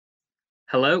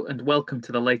Hello and welcome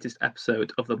to the latest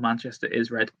episode of the Manchester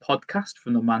is Red podcast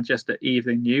from the Manchester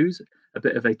Evening News, a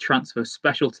bit of a transfer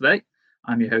special today.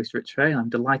 I'm your host, Rich Fay, and I'm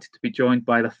delighted to be joined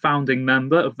by the founding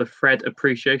member of the Fred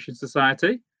Appreciation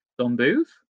Society, Dom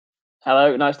Booth.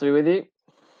 Hello, nice to be with you.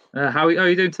 How are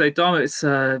you doing today, Dom? It's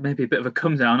maybe a bit of a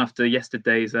come down after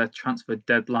yesterday's transfer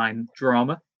deadline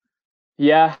drama.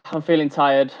 Yeah, I'm feeling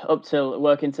tired.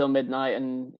 Working till midnight,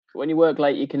 and when you work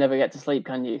late, you can never get to sleep,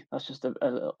 can you? That's just a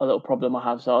little problem I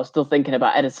have. So I was still thinking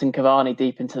about Edinson Cavani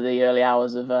deep into the early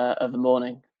hours of the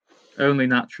morning. Only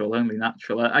natural.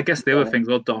 I guess the other thing,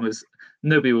 well, Dom, is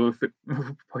nobody will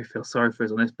probably feel sorry for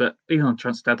us on this, but even on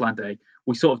transfer deadline day,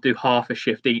 we sort of do half a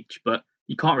shift each, but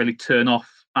you can't really turn off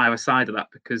either side of that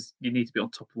because you need to be on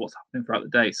top of what's happening throughout the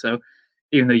day. So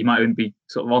even though you might only be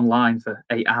sort of online for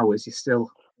 8 hours, you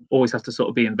still always have to sort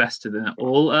of be invested in it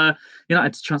all.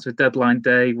 United's transfer deadline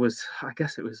day was, I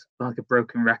guess it was like a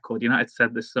broken record. United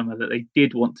said this summer that they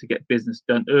did want to get business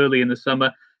done early in the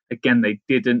summer. Again, they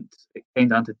didn't. It came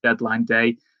down to deadline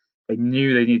day. They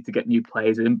knew they needed to get new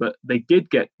players in, but they did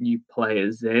get new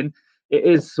players in. It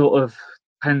is sort of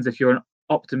depends if you're an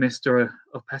optimist or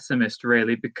a pessimist,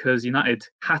 really, because United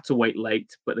had to wait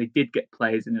late, but they did get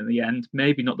players in the end.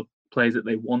 Maybe not the players that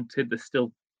they wanted. There's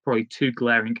still probably two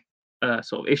glaring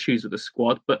sort of issues with the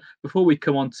squad. But before we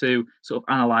come on to sort of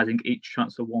analysing each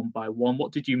transfer one by one,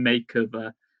 what did you make of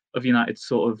United's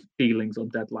sort of dealings on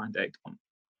deadline day, Tom?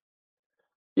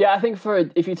 Yeah, I think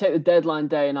if you take the deadline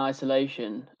day in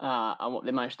isolation and what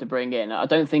they managed to bring in, I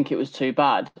don't think it was too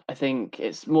bad. I think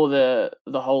it's more the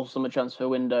whole summer transfer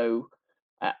window,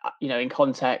 in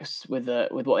context with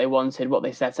what they wanted, what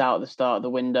they set out at the start of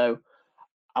the window,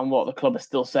 and what the club are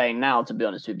still saying now. To be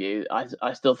honest with you,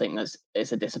 I still think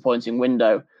it's a disappointing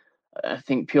window. I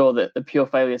think the pure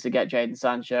failure to get Jadon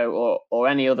Sancho or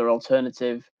any other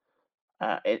alternative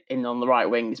in on the right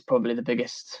wing is probably the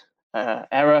biggest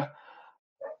error.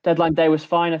 Deadline day was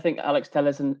fine. I think Alex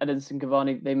Telles and Edinson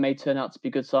Cavani, they may turn out to be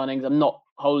good signings. I'm not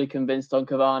wholly convinced on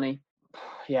Cavani.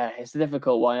 Yeah, it's a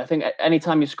difficult one. I think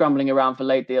anytime you're scrambling around for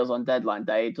late deals on deadline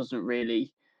day, it doesn't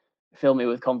really fill me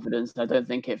with confidence. I don't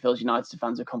think it fills United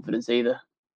fans with confidence either.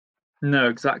 No,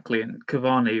 exactly. And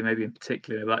Cavani, maybe in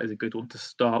particular, that is a good one to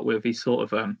start with. He's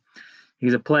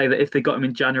a player that if they got him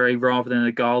in January rather than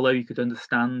Ighalo, you could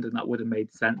understand, and that would have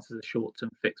made sense as a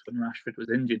short-term fix when Rashford was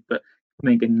injured. But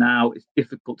coming in now, it's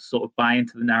difficult to sort of buy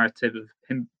into the narrative of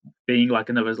him being like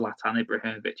another Zlatan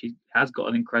Ibrahimovic. He has got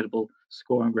an incredible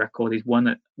scoring record. He's won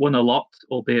a lot,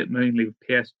 albeit mainly with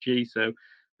PSG. So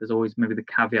there's always maybe the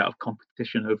caveat of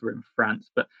competition over in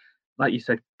France. But like you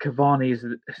said, Cavani is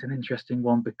an interesting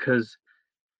one because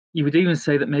you would even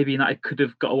say that maybe United could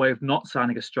have got away with not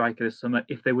signing a striker this summer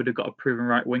if they would have got a proven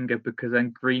right winger, because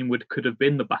then Greenwood could have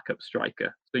been the backup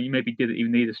striker. So you maybe didn't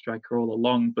even need a striker all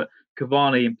along. But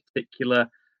Cavani in particular,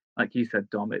 like you said,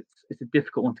 Dom, it's a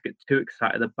difficult one to get too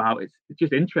excited about. It's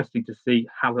just interesting to see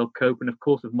how he'll cope. And of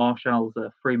course, with Martial's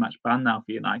free match ban now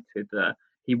for United,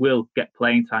 he will get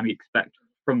playing time you expect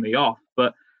from the off.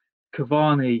 But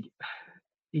Cavani,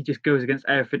 he just goes against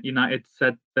everything United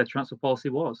said their transfer policy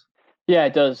was. Yeah,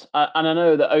 it does, and I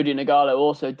know that Odion Ighalo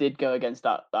also did go against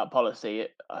that policy,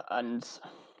 and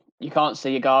you can't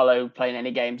see Ighalo playing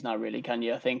any games now, really, can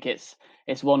you? I think it's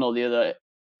one or the other.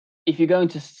 If you're going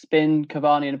to spin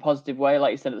Cavani in a positive way,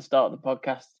 like you said at the start of the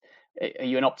podcast, are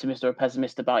you an optimist or a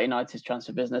pessimist about United's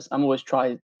transfer business? I'm always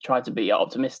try to be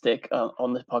optimistic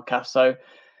on this podcast. So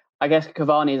I guess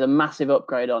Cavani is a massive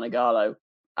upgrade on Ighalo.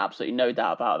 Absolutely no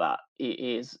doubt about that.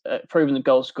 He is a proven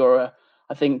goal scorer.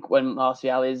 I think when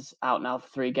Martial is out now for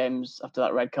 3 games after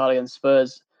that red card against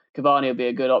Spurs, Cavani will be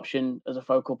a good option as a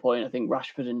focal point. I think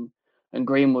Rashford and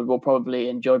Greenwood will probably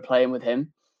enjoy playing with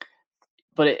him.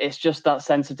 But it's just that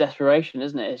sense of desperation,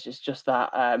 isn't it? It's just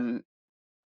that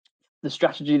the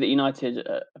strategy that United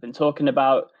have been talking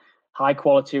about, high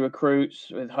quality recruits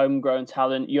with homegrown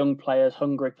talent, young players,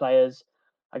 hungry players.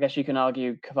 I guess you can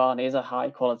argue Cavani is a high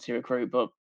quality recruit, but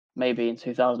maybe in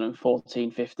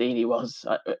 2014-15 he was.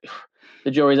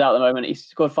 The jury's out at the moment. He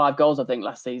scored 5 goals, I think,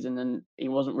 last season, and he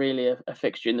wasn't really a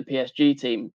fixture in the PSG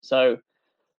team. So,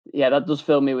 yeah, that does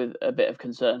fill me with a bit of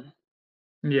concern.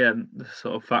 Yeah, the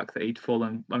sort of fact that he'd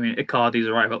fallen. I mean, Icardi's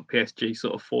arrival at PSG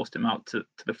sort of forced him out to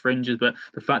the fringes, but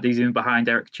the fact that he's even behind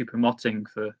Eric Choupo-Moting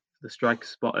for the striker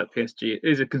spot at PSG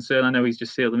is a concern. I know he's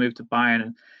just sealed the move to Bayern,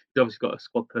 and he's obviously got a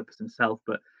squad purpose himself,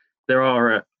 but there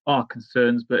are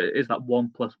concerns. But it is that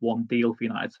 1+1 deal for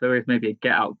United, so there is maybe a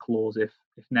get out clause if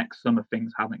next summer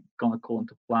things haven't gone according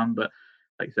to plan. But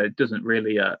like I said, it doesn't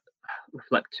really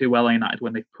reflect too well on United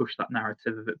when they've pushed that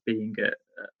narrative of it being a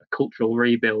cultural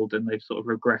rebuild, and they've sort of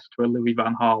regressed to a Louis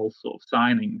van Gaal sort of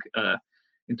signing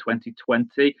in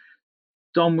 2020.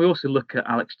 Dom, we also look at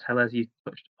Alex Telles. You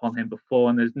touched upon him before,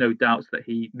 and there's no doubts that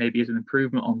he maybe is an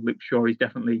improvement on Luke Shaw. He's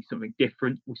definitely something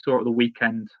different. We saw at the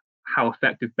weekend how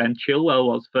effective Ben Chilwell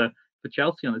was for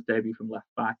Chelsea on his debut from left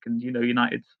back. And,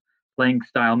 United's playing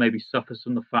style maybe suffers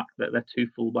from the fact that their two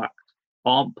fullbacks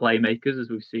aren't playmakers, as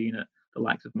we've seen at the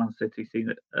likes of Man City,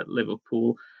 seen at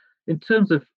Liverpool. In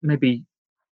terms of maybe,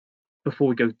 before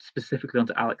we go specifically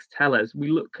onto Alex Telles, we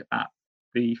look at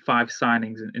the 5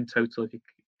 signings in total, if you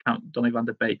count Donny van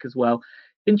de Beek as well.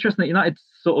 Interesting that United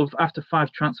sort of, after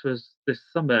 5 transfers this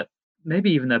summer, maybe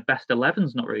even their best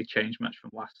 11's not really changed much from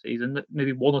last season. That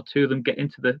maybe 1 or 2 of them get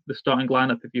into the starting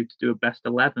lineup if you to do a best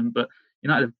 11, but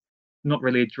United have not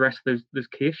really addressed those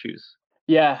key issues.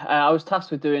 Yeah, I was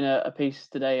tasked with doing a piece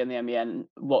today in the MEN,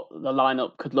 what the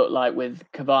lineup could look like with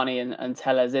Cavani and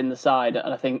Telles in the side,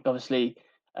 and I think obviously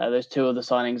those 2 other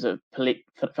signings of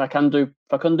Facundo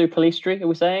Pellistri, are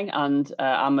we saying, and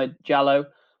Ahmed Diallo.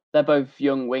 They're both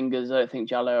young wingers. I don't think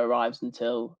Diallo arrives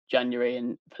until January,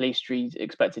 and Pellistri's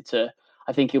expected to.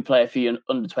 I think he'll play a few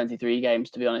under 23 games,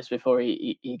 to be honest, before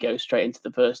he goes straight into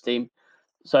the first team.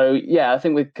 So yeah, I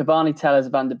think with Cavani, Telles,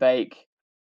 Van de Beek,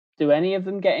 do any of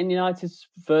them get in United's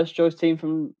first choice team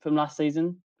from last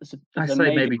season? I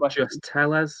say maybe question. Just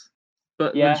Telles,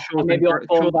 but yeah, and maybe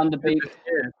on Van de Beek.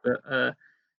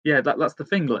 Yeah, that's the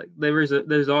thing. Like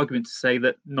there's argument to say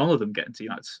that none of them get into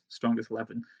United's strongest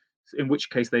 11. In which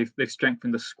case they've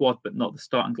strengthened the squad but not the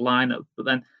starting lineup. But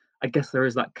then I guess there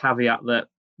is that caveat that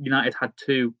United had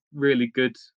 2 really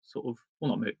good sort of,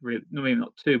 well, not really, maybe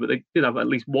not 2, but they did have at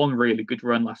least 1 really good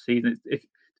run last season. It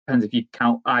depends if you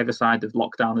count either side of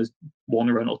lockdown as 1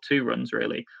 run or 2 runs.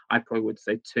 Really, I probably would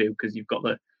say 2 because you've got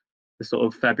the sort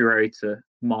of February to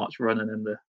March run and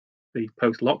then the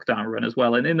post-lockdown run as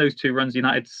well. And in those 2 runs,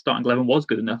 United's starting 11 was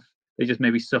good enough. They just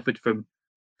maybe suffered from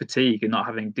fatigue and not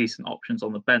having decent options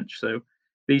on the bench. So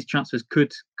these transfers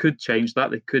could change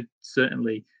that. They could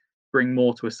certainly bring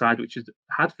more to a side which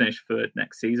had finished 3rd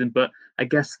next season. But I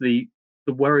guess the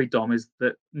worry, Dom, is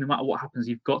that no matter what happens,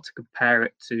 you've got to compare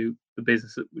it to the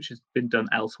business which has been done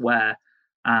elsewhere.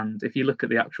 And if you look at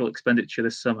the actual expenditure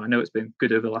this summer, I know it's been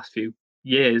good over the last few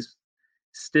years.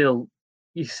 Still,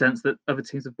 you sense that other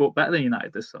teams have brought better than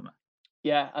United this summer.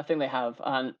 Yeah, I think they have.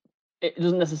 And it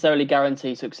doesn't necessarily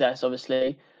guarantee success,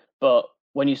 obviously. But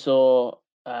when you saw,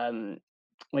 when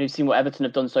you've seen what Everton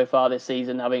have done so far this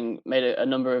season, having made a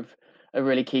number of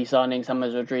really key signings,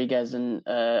 James Rodriguez and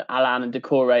Alan and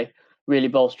Decore, really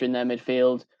bolstering their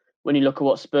midfield. When you look at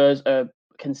what Spurs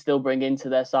can still bring into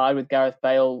their side with Gareth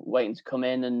Bale waiting to come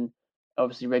in and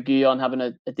obviously Reguilon having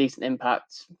a decent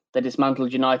impact, they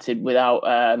dismantled United without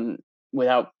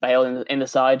Bale in the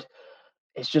side.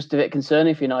 It's just a bit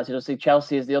concerning for United. Obviously,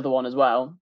 Chelsea is the other one as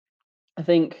well. I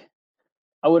think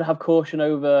I would have caution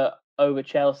over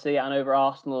Chelsea and over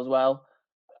Arsenal as well,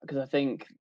 because I think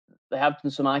they have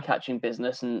done some eye-catching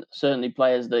business, and certainly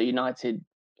players that United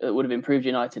would have improved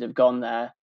United have gone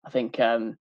there. I think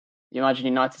you imagine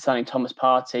United signing Thomas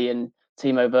Partey and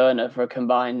Timo Werner for a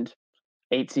combined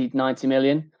 80-90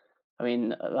 million. I mean,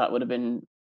 that would have been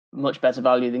much better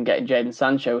value than getting Jadon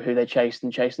Sancho, who they chased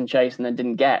and then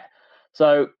didn't get.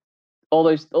 So all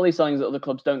these signings at other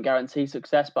clubs don't guarantee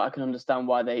success, but I can understand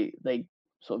why they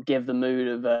sort of give the mood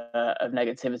of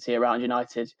negativity around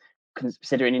United,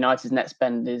 considering United's net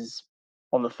spend is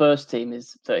on the first team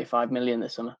is 35 million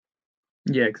this summer.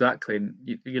 Yeah, exactly. And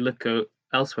you look at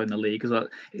elsewhere in the league, as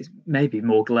it's maybe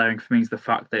more glaring for me is the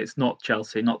fact that it's not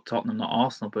Chelsea, not Tottenham, not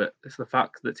Arsenal, but it's the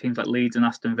fact that teams like Leeds and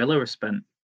Aston Villa have spent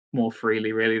more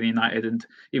freely, really, than United, and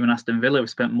even Aston Villa have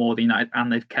spent more than United,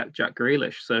 and they've kept Jack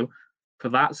Grealish. So for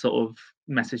that sort of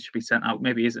message to be sent out,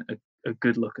 maybe isn't a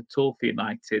good look at all for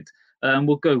United.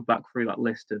 We'll go back through that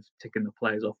list of ticking the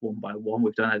players off one by one.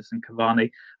 We've done Edinson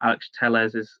Cavani. Alex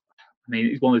Telles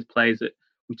he's one of those players that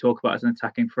we talk about as an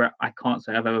attacking threat. I can't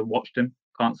say I've ever watched him.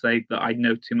 Can't say that I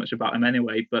know too much about him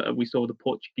anyway, but we saw the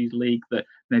Portuguese league that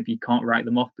maybe you can't write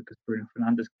them off because Bruno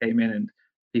Fernandes came in and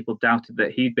people doubted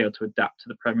that he'd be able to adapt to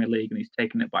the Premier League, and he's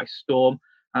taken it by storm.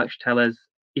 Alex Telles,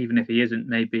 even if he isn't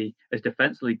maybe as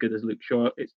defensively good as Luke Shaw,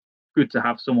 it's good to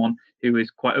have someone who is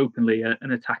quite openly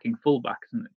an attacking fullback,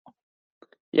 isn't it?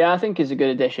 Yeah, I think he's a good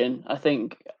addition. I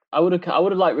think I would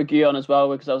have liked Reguilon as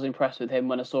well, because I was impressed with him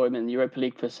when I saw him in the Europa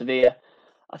League for Sevilla.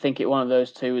 I think one of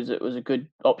those two was a good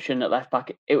option at left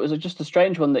back. It was just a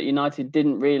strange one that United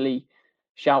didn't really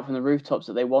shout from the rooftops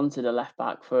that they wanted a left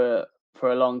back for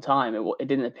a long time. It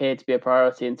didn't appear to be a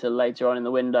priority until later on in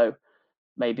the window,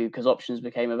 maybe because options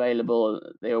became available.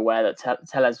 They were aware that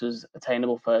Telles was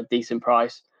attainable for a decent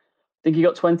price. I think he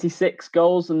got 26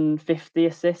 goals and 50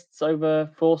 assists over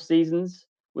 4 seasons.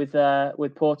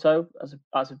 with Porto.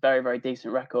 That's a very, very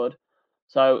decent record.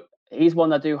 So he's one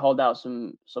that I do hold out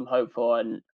some hope for,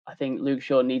 and I think Luke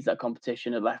Shaw needs that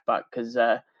competition at left back because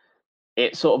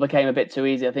it sort of became a bit too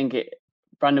easy. I think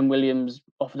Brandon Williams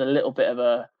offered a little bit of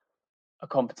a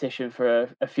competition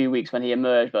for a few weeks when he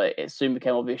emerged, but it soon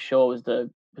became obvious Shaw was the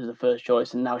first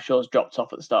choice, and now Shaw's dropped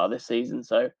off at the start of this season.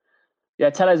 So yeah,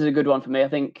 Tellez is a good one for me. I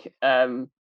think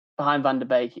behind Van der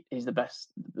Beek, he's the best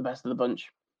of the bunch.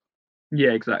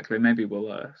 Yeah, exactly. Maybe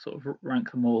we'll sort of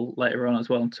rank them all later on as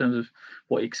well in terms of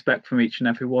what you expect from each and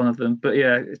every one of them. But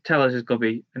yeah, Tellez has got to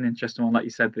be an interesting one. Like you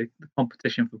said, the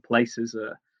competition for places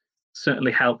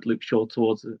certainly helped Luke Shaw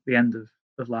towards the end of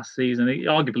last season. He,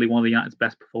 arguably one of the United's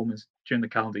best performers during the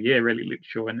calendar year, really, Luke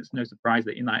Shaw. And it's no surprise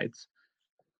that United's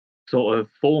sort of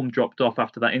form dropped off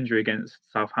after that injury against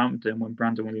Southampton when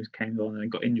Brandon Williams came on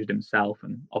and got injured himself,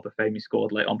 and Obafemi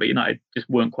scored late on. But United just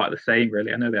weren't quite the same,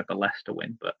 really. I know they had the Leicester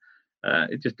win, but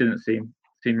it just didn't seem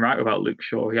right without Luke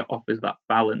Shaw. He offers that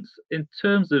balance. In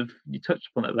terms of, you touched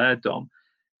upon it there, Dom,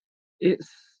 it's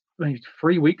maybe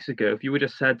 3 weeks ago, if you would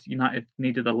have said United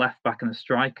needed a left back and a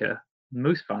striker,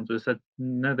 most fans would have said,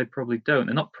 no, they probably don't.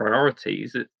 They're not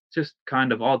priorities. It's just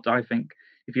kind of odd, I think.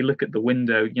 If you look at the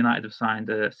window, United have signed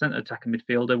a centre attacking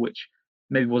midfielder, which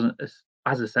maybe wasn't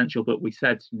as essential, but we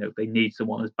said, they need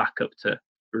someone as backup to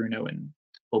Bruno and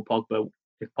Paul Pogba,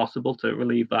 if possible, to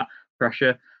relieve that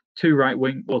pressure. Two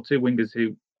wingers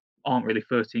who aren't really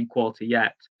first team quality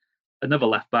yet, another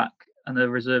left back, and a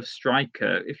reserve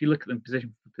striker. If you look at them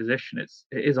position for position, it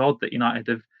is odd that United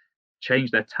have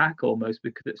changed their tack almost,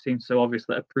 because it seems so obvious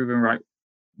that a proven right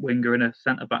winger and a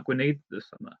centre back were needed this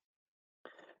summer.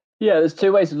 Yeah, there's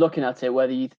two ways of looking at it.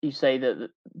 Whether you say that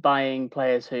buying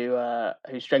players who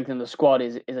strengthen the squad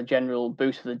is a general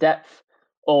boost for the depth,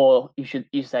 or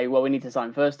you say, well, we need to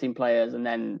sign first team players, and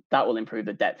then that will improve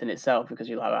the depth in itself because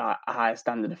you'll have a higher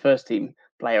standard of first team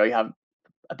player, or you have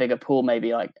a bigger pool,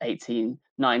 maybe like 18,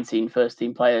 19 first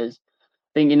team players.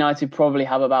 I think United probably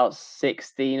have about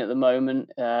 16 at the moment.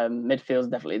 Midfield is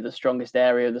definitely the strongest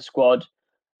area of the squad.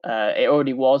 It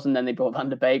already was, and then they brought Van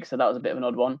der Beek, so that was a bit of an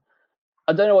odd one.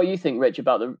 I don't know what you think, Rich,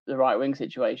 about the right wing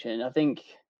situation. I think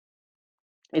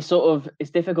it's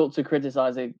difficult to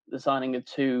criticise the signing of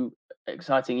two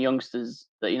exciting youngsters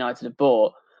that United have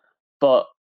bought, but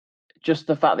just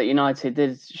the fact that United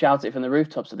did shout it from the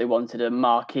rooftops that they wanted a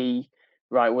marquee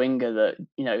right winger, that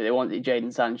they wanted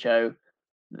Jadon Sancho.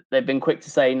 They've been quick to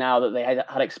say now that they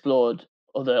had explored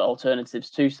other alternatives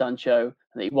to Sancho and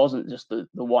that he wasn't just the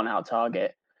one out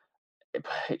target.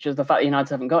 It's just the fact that United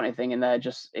haven't got anything in there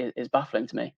just is baffling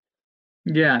to me.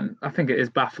 Yeah, I think it is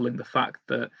baffling the fact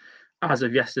that as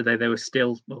of yesterday, they were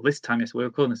still, well, this time yesterday, we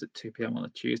were calling this at 2 p.m. on a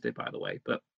Tuesday, by the way,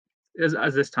 but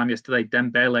as this time yesterday,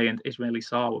 Dembele and Ismaila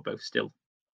Sarr were both still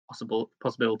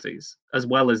possibilities, as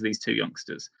well as these two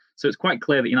youngsters. So it's quite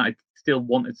clear that United still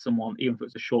wanted someone, even if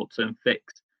it's a short-term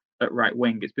fix at right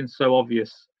wing. It's been so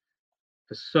obvious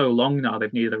for so long now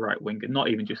they've needed a right winger, not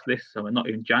even just this summer, not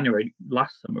even January,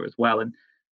 last summer as well. And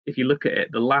if you look at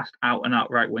it, the last out-and-out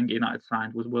right winger United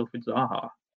signed was Wilfried Zaha.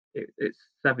 It's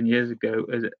 7 years ago,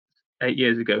 is it 8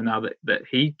 years ago now that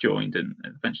he joined and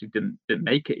eventually didn't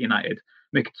make it United.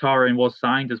 Mkhitaryan was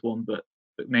signed as one, but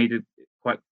made it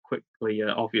quite quickly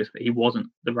obvious that he wasn't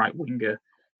the right winger.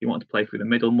 He wanted to play through the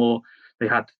middle more. They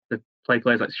had to play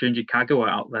players like Shinji Kagawa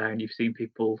out there, and you've seen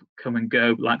people come and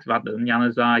go, like Adnan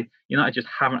Januzaj. United just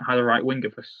haven't had a right winger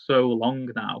for so long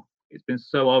now. It's been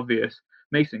so obvious.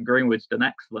 Mason Greenwood's done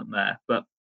excellent there, but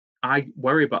I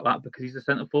worry about that because he's a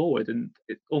centre forward, and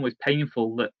it's almost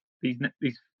painful that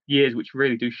these years, which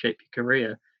really do shape your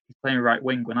career, he's playing right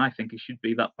wing when I think he should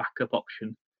be that backup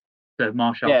option to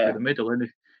Martial through the middle. And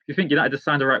if you think United has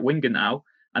signed a right winger now,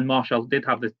 and Martial did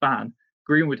have this ban,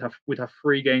 Greenwood would have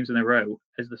 3 games in a row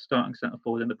as the starting centre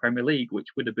forward in the Premier League, which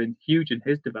would have been huge in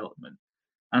his development.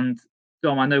 And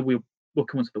Dom, I know we'll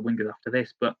come on to the wingers after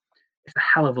this, but it's a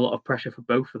hell of a lot of pressure for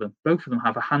both of them. Both of them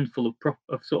have a handful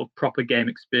of sort of proper game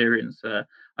experience.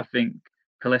 I think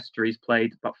Pellistri's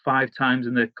played about 5 times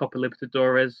in the Copa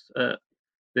Libertadores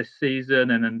this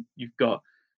season, and then you've got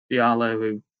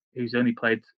Diallo who's only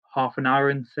played half an hour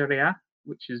in Serie A,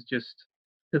 which is just,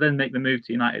 to then make the move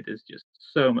to United is just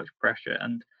so much pressure,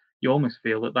 and you almost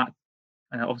feel that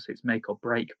obviously it's make or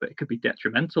break, but it could be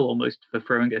detrimental almost for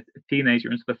throwing a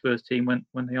teenager into the first team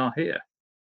when they are here.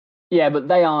 Yeah, but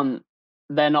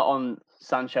they're not on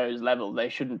Sancho's level. They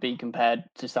shouldn't be compared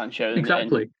to Sancho.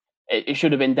 Exactly. It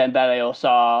should have been Dembele or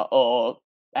Sarr or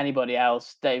anybody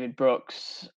else. David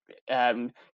Brooks,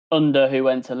 Under, who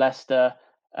went to Leicester.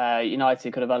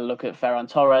 United could have had a look at Ferran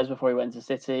Torres before he went to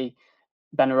City.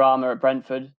 Benrahma at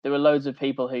Brentford. There were loads of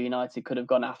people who United could have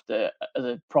gone after as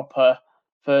a proper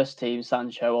first team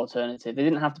Sancho alternative. They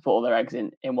didn't have to put all their eggs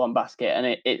in one basket,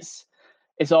 and it's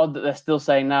odd that they're still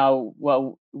saying now,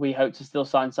 well, we hope to still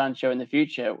sign Sancho in the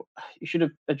future. You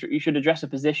should address a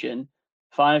position,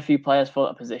 find a few players for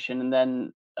that position, and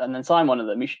then sign one of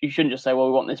them. You shouldn't just say, well,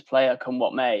 we want this player come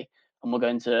what may, and we're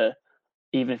going to,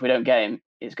 even if we don't get him,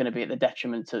 it's going to be at the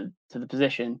detriment to the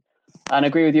position. And I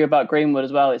agree with you about Greenwood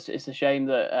as well. It's a shame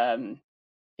that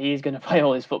he's going to play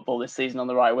all his football this season on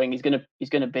the right wing. He's going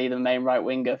to be the main right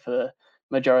winger for the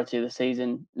majority of the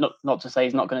season. Not to say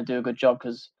he's not going to do a good job,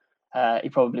 because he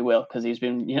probably will, because he's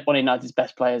been one of United's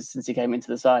best players since he came into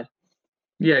the side.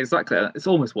 Yeah, exactly. It's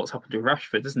almost what's happened to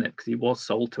Rashford, isn't it? Because he was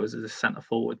sold to us as a centre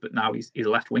forward, but now he's a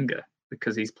left winger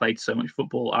because he's played so much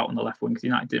football out on the left wing. Because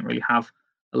United didn't really have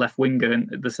a left winger, and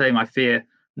the same I fear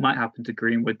might happen to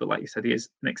Greenwood. But like you said, he is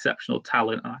an exceptional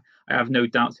talent. And I have no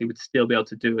doubts he would still be able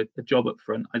to do a job up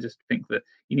front. I just think that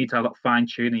you need to have that fine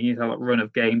tuning. You need to have that run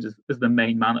of games as the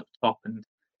main man up top, and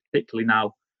particularly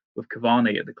now with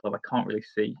Cavani at the club, I can't really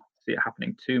see it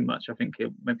happening too much. I think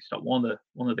he'll maybe start one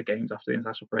of the games after the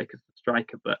international break as the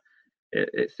striker, but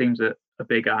it seems a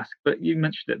big ask. But you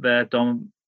mentioned it there,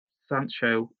 Dom.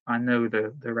 Sancho, I know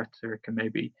the rhetoric and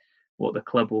maybe what the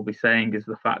club will be saying is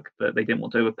the fact that they didn't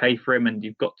want to overpay for him, and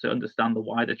you've got to understand the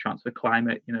wider transfer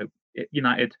climate.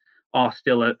 United are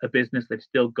still a business; they've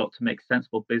still got to make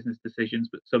sensible business decisions,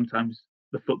 but sometimes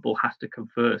the football has to come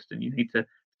first, and you need to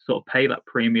sort of pay that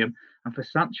premium. And for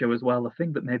Sancho as well, the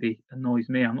thing that maybe annoys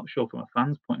me, I'm not sure from a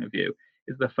fan's point of view,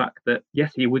 is the fact that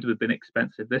yes, he would have been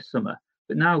expensive this summer,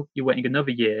 but now you're waiting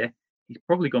another year. He's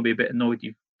probably going to be a bit annoyed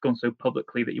you've gone so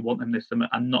publicly that you want him this summer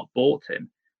and not bought him.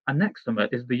 And next summer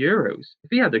is the Euros. If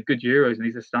he had a good Euros and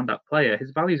he's a standout player, his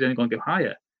value is only going to go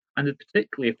higher. And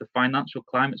particularly if the financial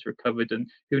climate's recovered, and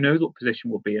who knows what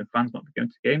position we'll be in, fans might be going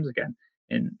to games again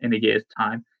in a year's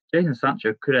time. Jadon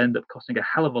Sancho could end up costing a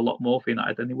hell of a lot more for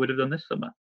United than he would have done this summer.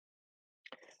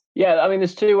 Yeah, I mean,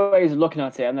 there's two ways of looking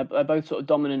at it, and they're both sort of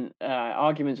dominant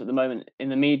arguments at the moment in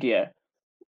the media.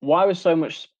 Why was so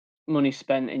much money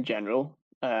spent in general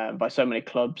by so many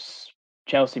clubs?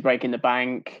 Chelsea breaking the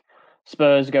bank,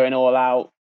 Spurs going all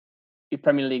out. Your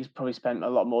Premier League's probably spent a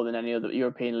lot more than any other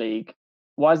European league.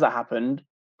 Why has that happened?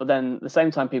 But then at the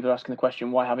same time, people are asking the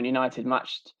question, why haven't United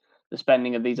matched the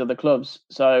spending of these other clubs?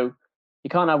 So you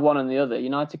can't have one and the other.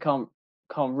 United can't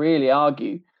really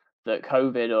argue that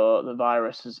COVID or the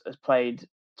virus has played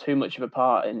too much of a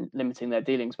part in limiting their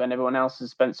dealings when everyone else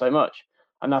has spent so much.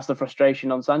 And that's the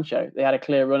frustration on Sancho. They had a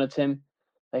clear run at him.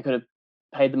 They could have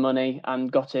paid the money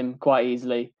and got him quite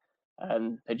easily.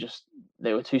 And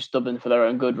they were too stubborn for their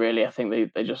own good, really. I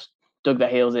think they just dug their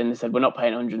heels in. They said, we're not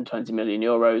paying 120 million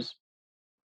euros.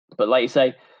 But like you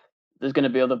say, there's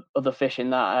going to be other fish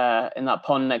in that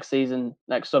pond next season,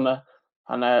 next summer.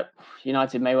 And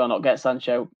United may well not get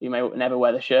Sancho. He may never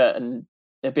wear the shirt, and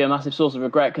it'd be a massive source of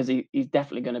regret, because he's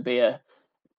definitely going to be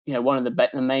one of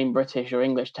the main British or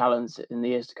English talents in the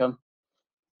years to come.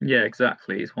 Yeah,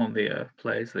 exactly. He's one of the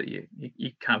players that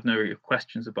you kind of know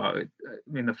questions about.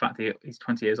 I mean, the fact that he's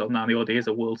 20 years old now, and he already is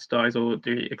a world star, he's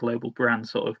already a global brand,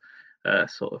 sort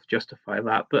of justify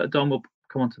that. But Don will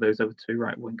come on to those other two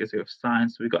right wingers who have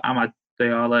signed. So we've got Amad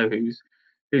Diallo,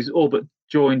 who's all but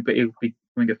joined, but he'll be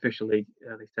coming officially,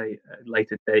 they say, at a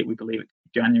later date. We believe it's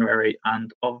January,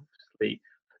 and obviously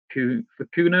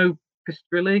Facundo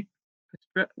Pistrilli.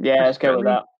 Yeah, let's go with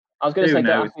that. I was going to say,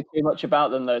 don't ask me too much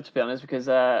about them, though, to be honest, because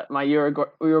my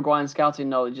Uruguayan scouting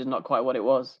knowledge is not quite what it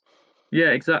was. Yeah,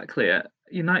 exactly.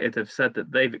 United have said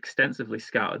that they've extensively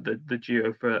scouted the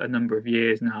duo for a number of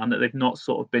years now, and that they've not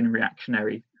sort of been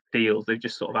reactionary deals. They've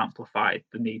just sort of amplified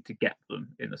the need to get them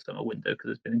in the summer window because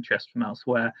there's been interest from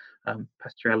elsewhere.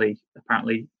 Pastore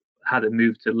apparently had a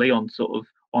move to Lyon sort of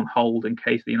on hold in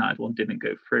case the United one didn't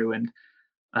go through, and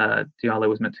Diallo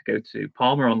was meant to go to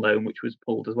Parma on loan, which was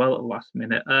pulled as well at the last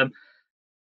minute.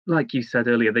 Like you said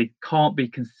earlier, they can't be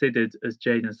considered as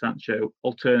Jadon Sancho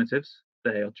alternatives.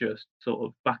 They are just sort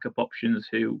of backup options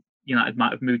who United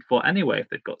might have moved for anyway if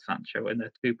they've got Sancho, and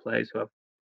they're two players who have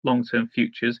long-term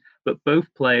futures, but both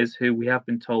players who we have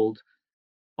been told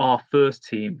are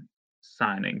first-team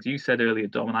signings. You said earlier,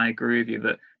 Dom, and I agree with you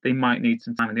that they might need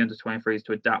some time in the under-23s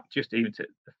to adapt just even to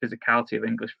the physicality of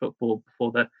English football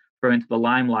before they're thrown into the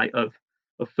limelight of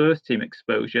first-team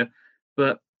exposure.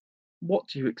 But what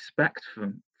do you expect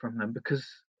from them? Because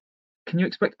can you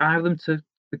expect either of them to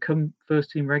become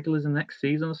first-team regulars in the next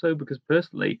season or so? Because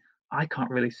personally, I can't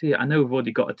really see it. I know we've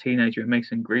already got a teenager in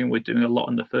Mason Greenwood doing a lot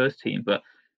in the first team, but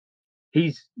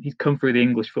he's come through the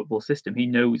English football system. He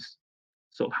knows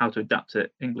sort of how to adapt to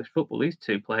English football. These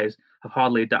two players have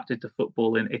hardly adapted to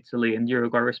football in Italy and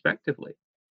Uruguay respectively.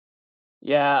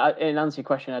 Yeah, in answer to your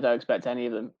question, I don't expect any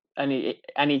of them,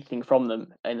 anything from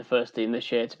them in the first team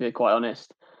this year. To be quite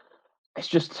honest, it's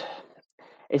just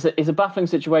it's a baffling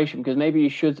situation because maybe you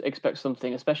should expect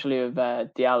something, especially of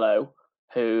Diallo,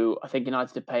 who I think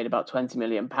United have paid about £20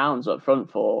 million up front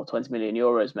for, €20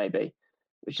 million maybe,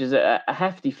 which is a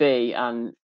hefty fee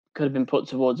and could have been put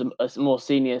towards a more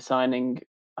senior signing.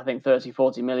 I think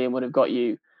 30-40 million would have got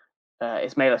you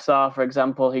Ismail Assar, for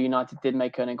example, who United did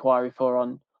make an inquiry for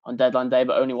on deadline day,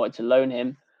 but only wanted to loan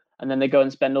him. And then they go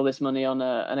and spend all this money on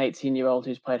an 18-year-old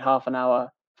who's played half an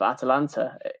hour for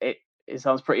Atalanta. It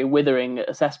sounds pretty withering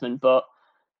assessment, but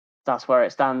that's where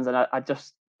it stands. And I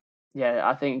just, yeah,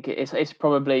 I think it's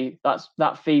probably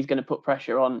that fee's going to put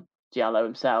pressure on Diallo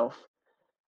himself.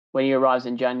 When he arrives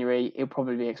in January, he'll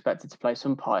probably be expected to play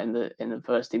some part in the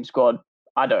first team squad.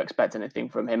 I don't expect anything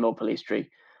from him or Pellistri.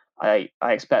 I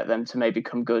expect them to maybe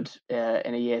come good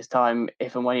in a year's time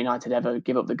if and when United ever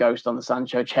give up the ghost on the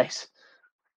Sancho chase.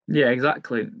 Yeah,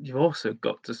 exactly. You've also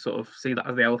got to sort of see that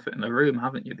as the elephant in the room,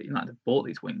 haven't you? That United have bought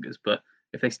these wingers, but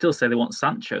if they still say they want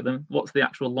Sancho, then what's the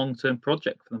actual long-term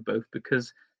project for them both?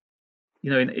 Because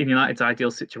in United's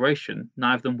ideal situation,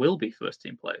 neither of them will be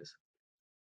first-team players.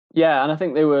 Yeah, and I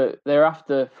think they were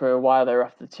after for a while. They were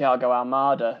after Thiago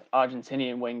Almada,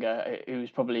 Argentinian winger,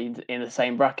 who's probably in the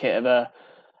same bracket of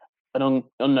an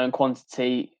unknown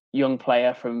quantity young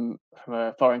player from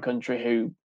a foreign country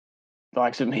who the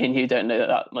likes of me and you don't know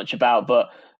that much about,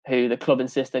 but who the club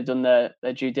insists they've done their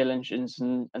due diligence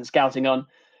and scouting on.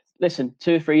 Listen,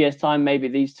 2 or 3 years time, maybe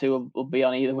these two will be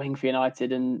on either wing for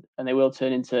United, and they will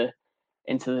turn into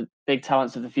the big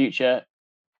talents of the future.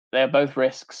 They are both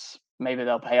risks. Maybe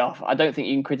they'll pay off. I don't think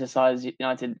you can criticise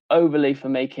United overly for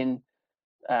making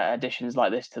additions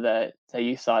like this to their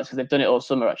youth sides because they've done it all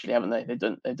summer, actually, haven't they?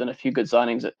 They've done a few good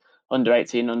signings at under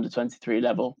 18, under 23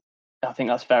 level. I think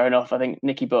that's fair enough. I think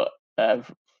Nicky Butt,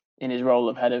 in his role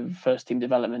of head of first team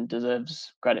development,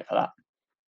 deserves credit for that.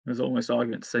 There's almost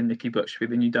argument to say Nicky Butt should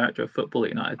be the new director of football at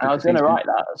United. I was going to write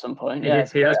that at some point. Yeah,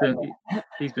 he has been.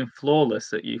 He's been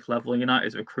flawless at youth level.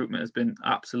 United's recruitment has been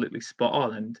absolutely spot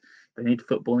on, and they need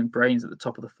footballing brains at the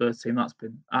top of the first team. That's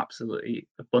been absolutely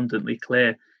abundantly clear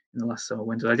in the last summer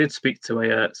window. I did speak to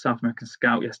a South American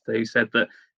scout yesterday who said that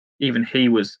even he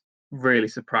was really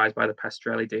surprised by the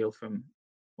Pestrelli deal from.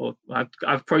 Or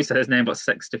I've probably said his name about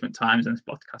 6 different times in this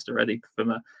podcast already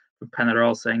from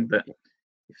Penarol, saying that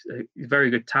he's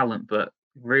very good talent, but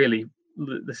really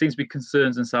there seems to be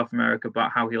concerns in South America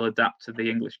about how he'll adapt to the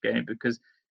English game because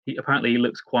he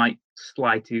looks quite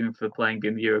slight even for playing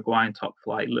in the Uruguayan top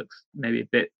flight. Looks maybe a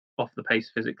bit off the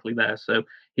pace physically there, so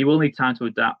he will need time to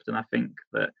adapt. And I think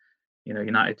that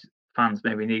United fans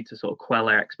maybe need to sort of quell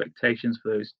their expectations for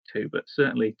those two, but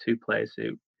certainly two players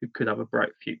who could have a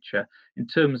bright future. In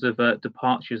terms of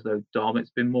departures, though, Dom, it's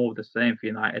been more of the same for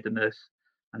United in this.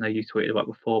 I know you tweeted about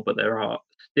before, but there are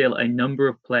still a number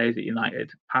of players at United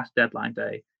past deadline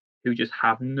day who just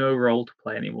have no role to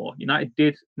play anymore. United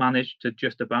did manage to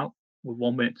just about, with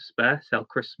 1 minute to spare, sell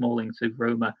Chris Smalling to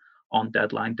Roma on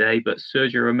deadline day, but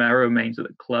Sergio Romero remains at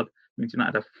the club. It means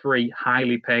United have 3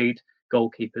 highly paid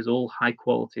goalkeepers, all high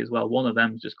quality as well. One of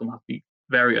them is just going to have to be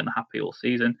very unhappy all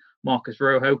season. Marcos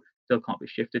Rojo still can't be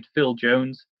shifted. Phil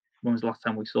Jones, when was the last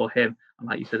time we saw him? And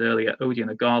like you said earlier,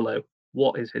 Odion Ighalo,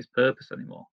 what is his purpose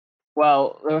anymore?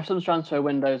 Well, there are some transfer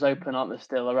windows open, aren't there,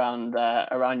 still around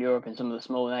Europe in some of the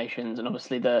smaller nations, and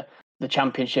obviously the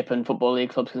Championship and Football League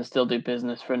clubs can still do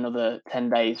business for another 10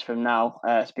 days from now.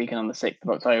 Speaking on the 6th of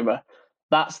October,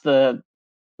 that's the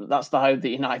hope that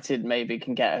United maybe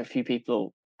can get a few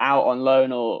people out on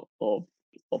loan or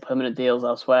permanent deals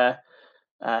elsewhere.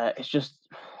 I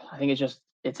think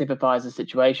it typifies the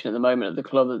situation at the moment at the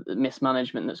club, the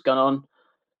mismanagement that's gone on.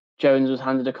 Jones was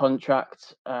handed a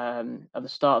contract at the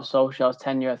start of Solskjaer's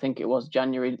tenure. I think it was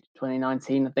January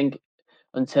 2019. I think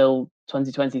until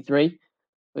 2023,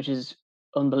 which is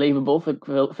unbelievable.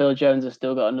 For Phil Jones has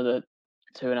still got another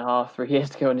 2.5, 3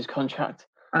 years to go on his contract.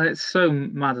 And it's so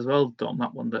mad as well, Dom,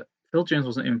 that one, that Phil Jones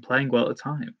wasn't even playing well at the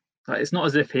time. It's not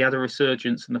as if he had a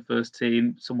resurgence in the first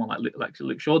team, someone like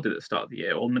Luke Shaw did at the start of the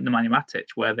year, or Nemanja Matic,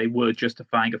 where they were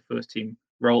justifying a first team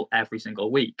role every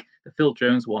single week. The Phil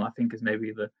Jones one, I think, is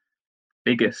maybe the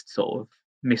biggest sort of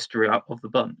mystery out of the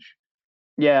bunch.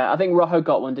 Yeah, I think Rojo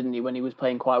got one, didn't he, when he was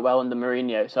playing quite well under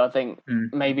Mourinho? So I think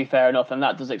maybe fair enough, and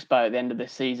that does expire at the end of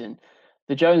this season.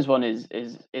 The Jones one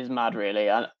is mad, really.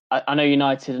 And I know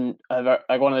United are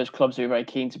one of those clubs who are very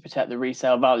keen to protect the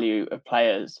resale value of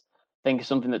players. I think it's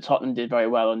something that Tottenham did very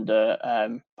well under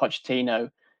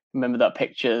Pochettino. remember that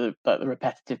picture, like the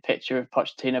repetitive picture of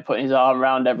Pochettino putting his arm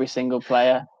around every single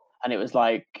player, and it was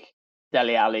like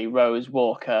Dele Alli, Rose,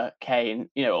 Walker, Kane,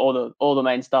 all the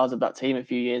main stars of that team a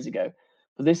few years ago.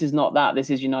 But this is not that. This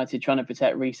is United trying to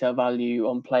protect resale value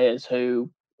on players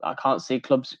who I can't see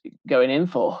clubs going in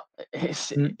for. It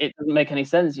doesn't make any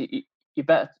sense. You're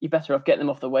better off getting them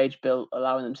off the wage bill,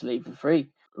 allowing them to leave for free,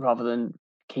 rather than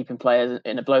keeping players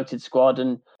in a bloated squad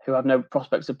and who have no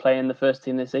prospects of playing the first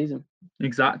team this season.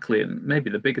 Exactly, and maybe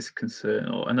the biggest concern,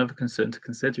 or another concern to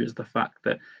consider, is the fact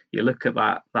that you look at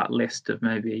that list of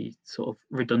maybe sort of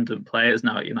redundant players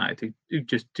now at United who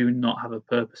just do not have a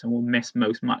purpose and will miss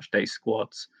most match day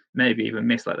squads, maybe even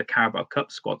miss like the Carabao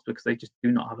Cup squads because they just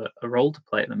do not have a role to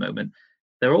play at the moment.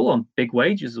 They're all on big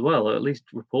wages as well, or at least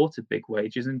reported big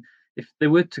wages, and if they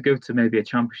were to go to maybe a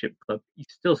championship club, you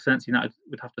still sense United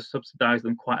would have to subsidise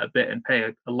them quite a bit and pay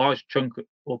a large chunk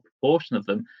or proportion of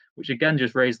them, which again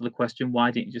just raises the question: why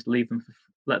didn't you just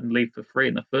let them leave for free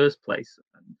in the first place?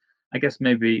 And I guess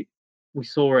maybe we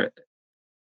saw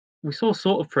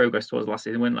sort of progress towards last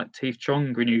season when like Teef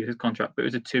Chong renewed his contract, but it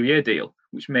was a 2-year deal,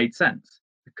 which made sense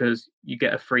because you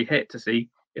get a free hit to see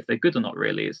if they're good or not.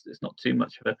 Really, it's not too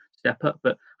much of a step up,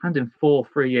 but handing 4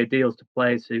 3-year deals to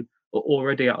players who are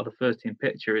already out of the first team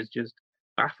picture is just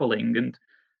baffling, and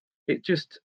it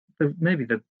just maybe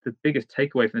the biggest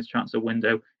takeaway from this transfer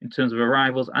window in terms of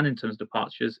arrivals and in terms of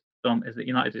departures, Dom, is that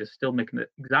United is still making the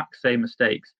exact same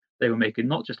mistakes they were making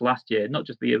not just last year, not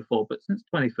just the year before, but since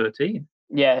 2013.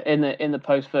 Yeah, in the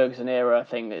post Ferguson era, I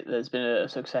think that there's been a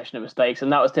succession of mistakes,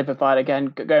 and that was typified again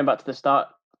going back to the start,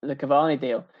 the Cavani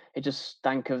deal. It just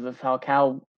stank of the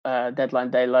Falcao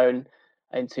deadline day loan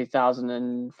in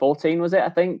 2014, was it? I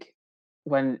think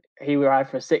when he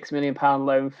arrived for a £6 million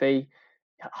loan fee,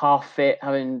 half fit,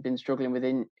 having been struggling with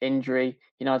injury.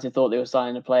 United thought they were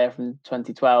signing a player from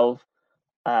 2012,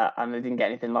 and they didn't get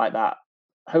anything like that.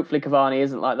 Hopefully, Cavani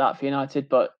isn't like that for United,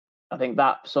 but I think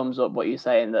that sums up what you're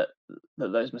saying, that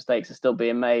those mistakes are still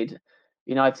being made.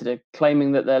 United are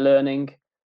claiming that they're learning.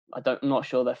 I'm not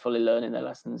sure they're fully learning their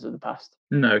lessons of the past.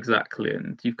 No, exactly.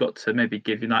 And you've got to maybe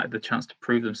give United the chance to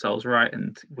prove themselves right.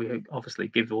 And we obviously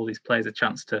give all these players a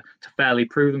chance to fairly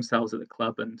prove themselves at the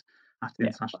club. And after the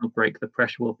international break, the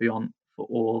pressure will be on for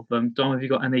all of them. Dom, have you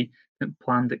got any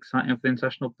planned exciting for the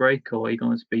international break, or are you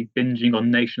going to be binging on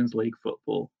Nations League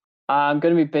football? I'm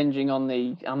going to be binging on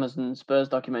the Amazon Spurs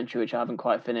documentary, which I haven't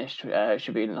quite finished. It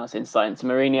should be a nice insight into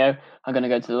Mourinho. I'm going to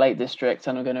go to the Lake District,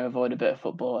 and I'm going to avoid a bit of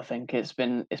football. I think it's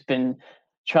been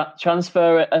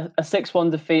transfer a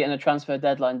 6-1 defeat and a transfer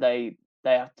deadline day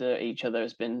after each other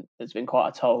has been quite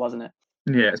a toll, hasn't it?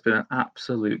 Yeah, it's been an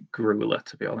absolute grueler,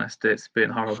 to be honest. It's been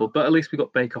horrible, but at least we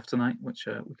got Bake Off tonight, which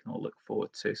we can all look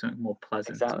forward to. Something more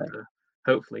pleasant Exactly. and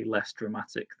hopefully less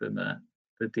dramatic than the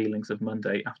dealings of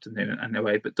Monday afternoon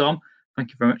anyway. But Dom, thank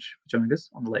you very much for joining us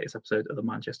on the latest episode of the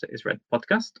Manchester is Red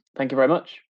podcast. Thank you very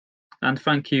much. And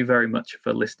thank you very much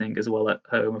for listening as well at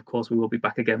home. Of course, we will be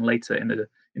back again later in the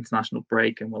international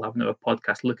break, and we'll have another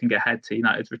podcast looking ahead to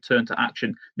United's return to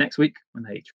action next week when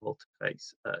they travel to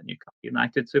face Newcastle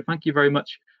United. So thank you very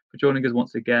much for joining us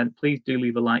once again. Please do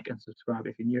leave a like and subscribe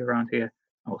if you're new around here,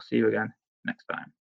 and we'll see you again next time.